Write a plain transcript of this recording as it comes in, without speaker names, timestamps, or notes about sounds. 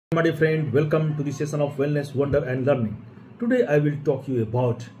My dear friend, welcome to the session of Wellness, Wonder and Learning. Today I will talk you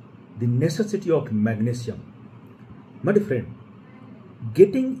about the necessity of magnesium. My dear friend,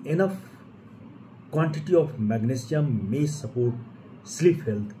 getting enough quantity of magnesium may support sleep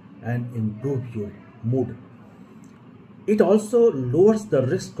health and improve your mood. It also lowers the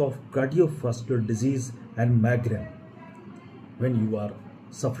risk of cardiovascular disease and migraine. When you are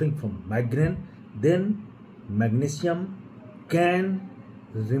suffering from migraine, then magnesium can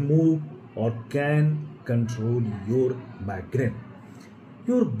remove or can control your migraine.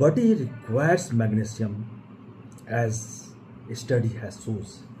 Your body requires magnesium as a study has shown,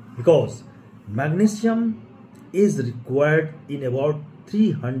 because magnesium is required in about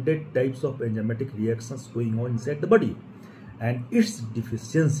 300 types of enzymatic reactions going on inside the body, and its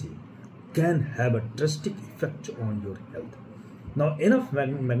deficiency can have a drastic effect on your health. Now, enough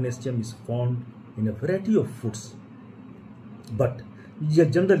magnesium is found in a variety of foods, but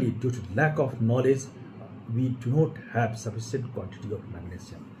generally, due to lack of knowledge, we do not have sufficient quantity of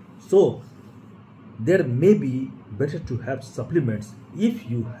magnesium. So, there may be better to have supplements if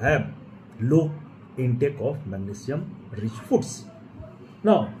you have low intake of magnesium-rich foods.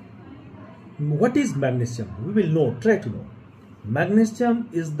 Now, what is magnesium? We will know. Try to know. Magnesium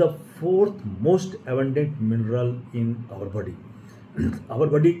is the fourth most abundant mineral in our body. Our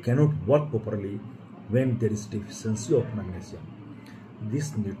body cannot work properly when there is deficiency of magnesium.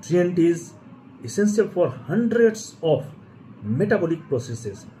 This nutrient is essential for hundreds of metabolic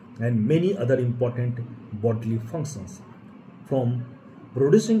processes and many other important bodily functions, from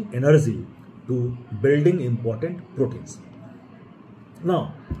producing energy to building important proteins.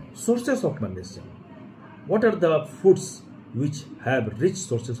 Now, sources of magnesium. What are the foods which have rich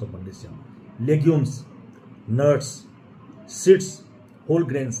sources of magnesium? Legumes, nuts, seeds, whole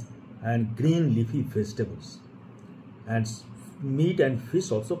grains, and green leafy vegetables. And meat and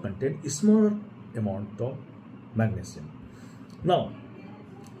fish also contain a smaller amount of magnesium. Now,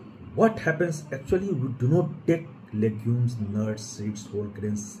 what happens actually? We do not take legumes, nuts, seeds, whole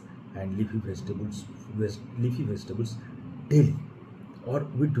grains, and leafy vegetables daily, or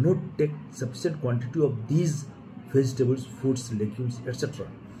we do not take sufficient quantity of these vegetables, fruits, legumes, etc.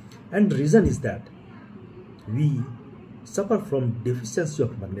 And the reason is that we suffer from deficiency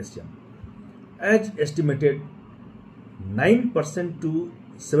of magnesium. As estimated, 9% to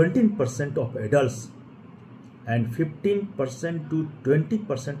 17% of adults and 15% to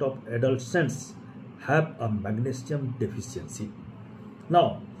 20% of adolescents have a magnesium deficiency.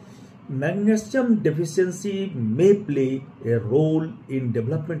 Now, magnesium deficiency may play a role in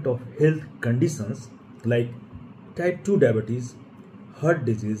development of health conditions like type 2 diabetes, heart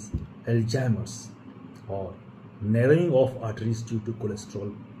disease, Alzheimer's, or narrowing of arteries due to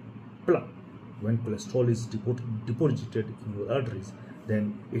cholesterol plaque. When cholesterol is deposited in your arteries,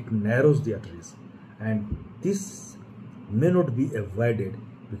 then it narrows the arteries, and this may not be avoided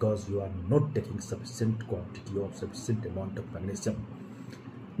because you are not taking sufficient quantity or sufficient amount of magnesium.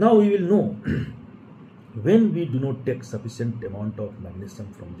 Now we will know when we do not take sufficient amount of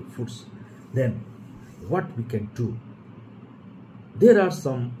magnesium from the foods, then what we can do. There are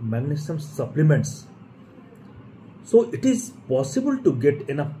some magnesium supplements. So it is possible to get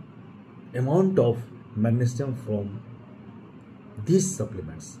enough amount of magnesium from these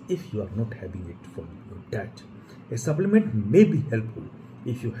supplements if you are not having it from your diet. A supplement may be helpful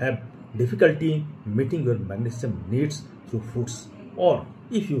if you have difficulty meeting your magnesium needs through foods, or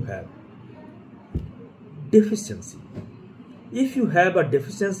if you have deficiency. If you have a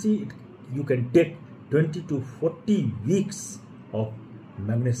deficiency, you can take 20 to 40 weeks of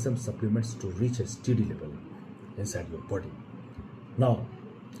magnesium supplements to reach a steady level inside your body. Now,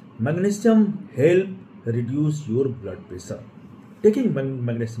 magnesium help reduce your blood pressure. Taking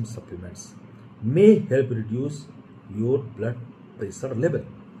magnesium supplements may help reduce your blood pressure level.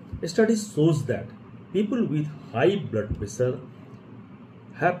 A study shows that people with high blood pressure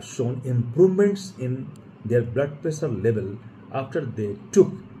have shown improvements in their blood pressure level after they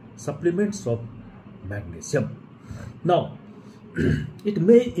took supplements of magnesium. Now, it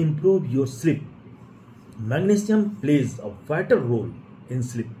may improve your sleep. Magnesium plays a vital role in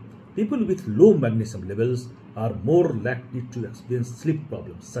sleep. People with low magnesium levels are more likely to experience sleep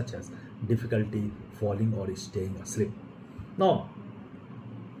problems such as difficulty falling or staying asleep. Now,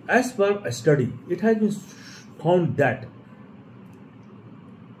 as per a study, it has been found that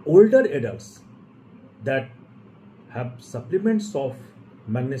older adults that have supplements of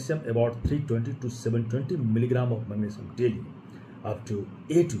magnesium, about 320 to 720 milligram of magnesium daily up to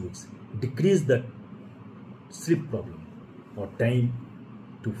 8 weeks, decrease the sleep problem or time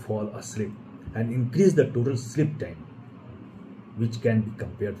to fall asleep and increase the total sleep time. which can be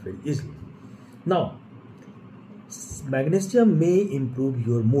compared very easily. Now, magnesium may improve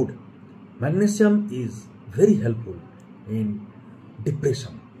your mood. Magnesium is very helpful in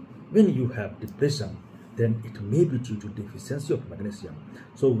depression. When you have depression, then it may be due to deficiency of magnesium.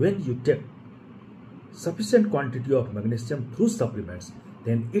 So when you take sufficient quantity of magnesium through supplements,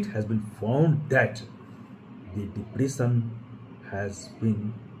 then it has been found that the depression has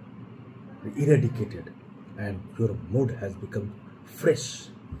been eradicated and your mood has become fresh.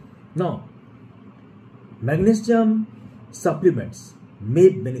 Now, magnesium supplements may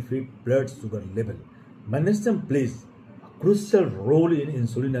benefit blood sugar level. Magnesium plays a crucial role in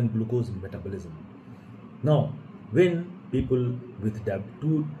insulin and glucose metabolism. Now, when people with type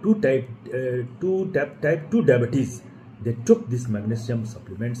 2 diabetes, they took these magnesium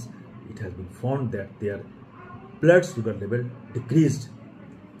supplements, it has been found that their blood sugar level decreased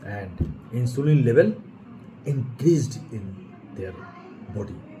and insulin level increased in their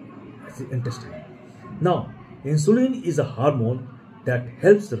body. It's interesting. Now, insulin is a hormone that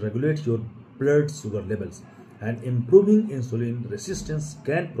helps regulate your blood sugar levels, and improving insulin resistance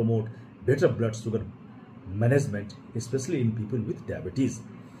can promote better blood sugar management, especially in people with diabetes.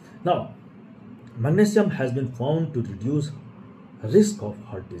 Now, magnesium has been found to reduce risk of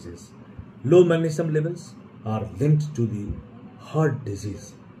heart disease. Low magnesium levels are linked to the heart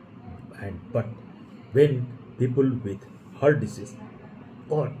disease, but when people with heart disease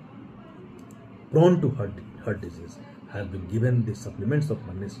or prone to heart disease have been given the supplements of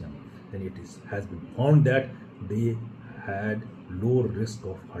magnesium, then it has been found that they had low risk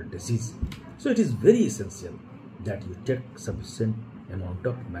of heart disease. So it is very essential that you take sufficient amount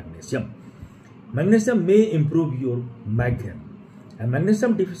of magnesium. Magnesium may improve your migraine, and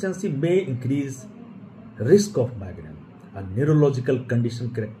magnesium deficiency may increase risk of migraine, a neurological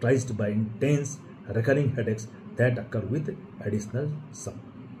condition characterized by intense recurring headaches that occur with additional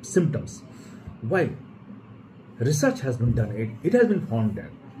symptoms. While research has been done, it has been found that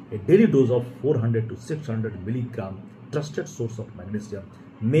a daily dose of 400 to 600 milligram trusted source of magnesium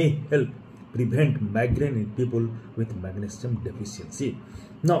may help prevent migraine in people with magnesium deficiency.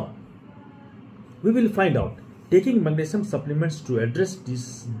 Now, we will find out taking magnesium supplements to address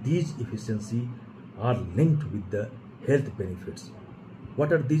these efficiency are linked with the health benefits.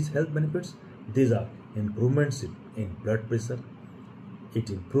 What are these health benefits? These are improvements in blood pressure, it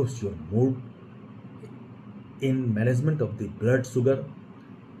improves your mood, in management of the blood sugar,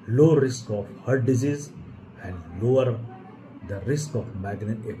 low risk of heart disease, and lower the risk of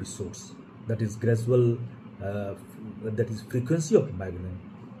migraine episodes. That is frequency of migraine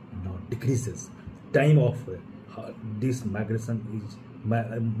now decreases. Time of this migraine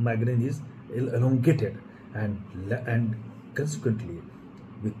is elongated, and consequently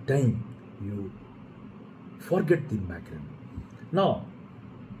with time you forget the migraine. Now,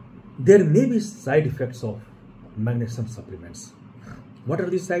 there may be side effects of magnesium supplements. What are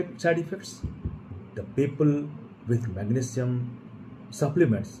the side effects? The people with magnesium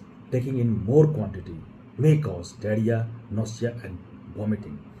supplements taking in more quantity may cause diarrhea, nausea and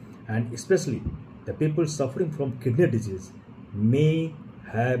vomiting, and especially the people suffering from kidney disease may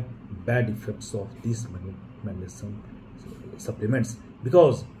have bad effects of these magnesium supplements,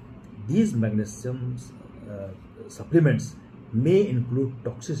 because these magnesium supplements may include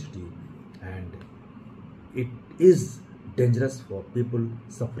toxicity, and it is dangerous for people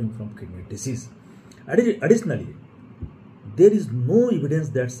suffering from kidney disease. Additionally, there is no evidence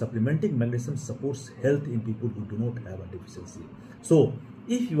that supplementing magnesium supports health in people who do not have a deficiency. So,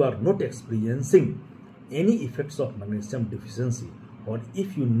 if you are not experiencing any effects of magnesium deficiency, or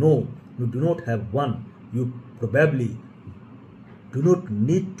if you know you do not have one, you probably do not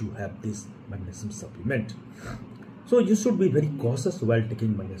need to have this magnesium supplement. So you should be very cautious while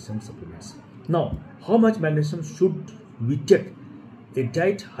taking magnesium supplements. Now, how much magnesium should we take? A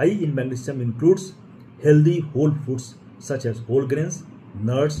diet high in magnesium includes healthy whole foods such as whole grains,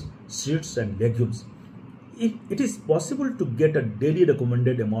 nuts, seeds and legumes. It is possible to get a daily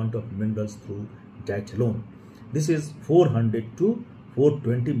recommended amount of minerals through diet alone. This is 400 to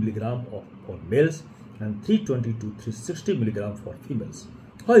 420 milligram for males and 320 to 360 milligram for females.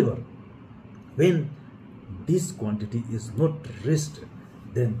 However, when this quantity is not reached,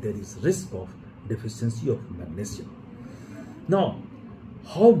 then there is risk of deficiency of magnesium. Now,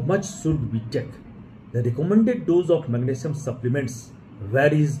 how much should we take? The recommended dose of magnesium supplements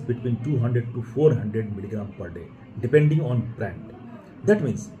varies between 200 to 400 milligram per day, depending on brand. That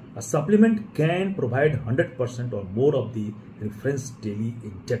means a supplement can provide 100% or more of the reference daily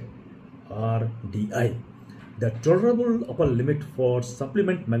intake RDI. The tolerable upper limit for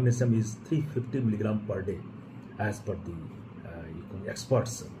supplement magnesium is 350 milligram per day as per the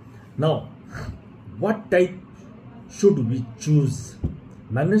experts. Now, what type should we choose?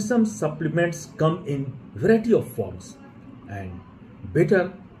 Magnesium supplements come in variety of forms and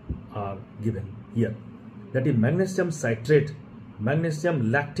better are given here. That is magnesium citrate,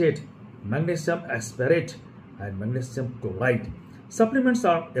 magnesium lactate, magnesium aspartate and magnesium chloride. Supplements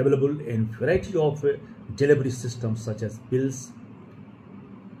are available in variety of delivery systems such as pills,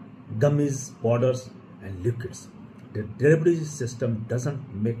 gummies, powders and liquids. The delivery system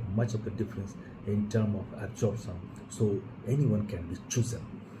doesn't make much of a difference in terms of absorption, so anyone can be chosen.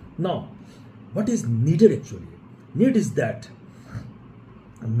 Now, what is needed actually? Need is that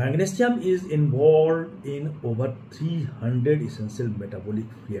magnesium is involved in over 300 essential metabolic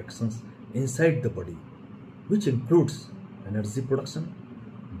reactions inside the body, which includes energy production,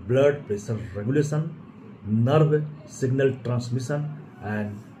 blood pressure regulation, nerve signal transmission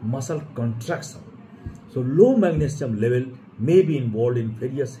and muscle contraction. So low magnesium level may be involved in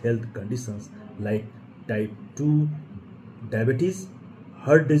various health conditions like type 2 diabetes,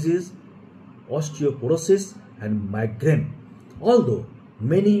 heart disease, osteoporosis and migraine. Although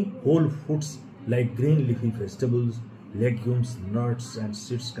many whole foods like green leafy vegetables, legumes, nuts and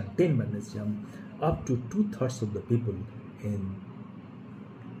seeds contain magnesium, up to 2/3 of the people in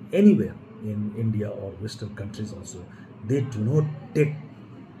anywhere in India or Western countries also, they do not take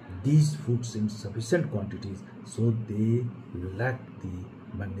these foods in sufficient quantities, so they lack the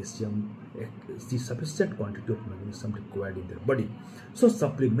magnesium, the sufficient quantity of magnesium required in their body. So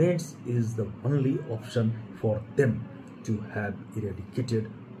supplements is the only option for them to have eradicated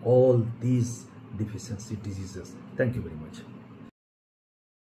all these deficiency diseases. Thank you very much.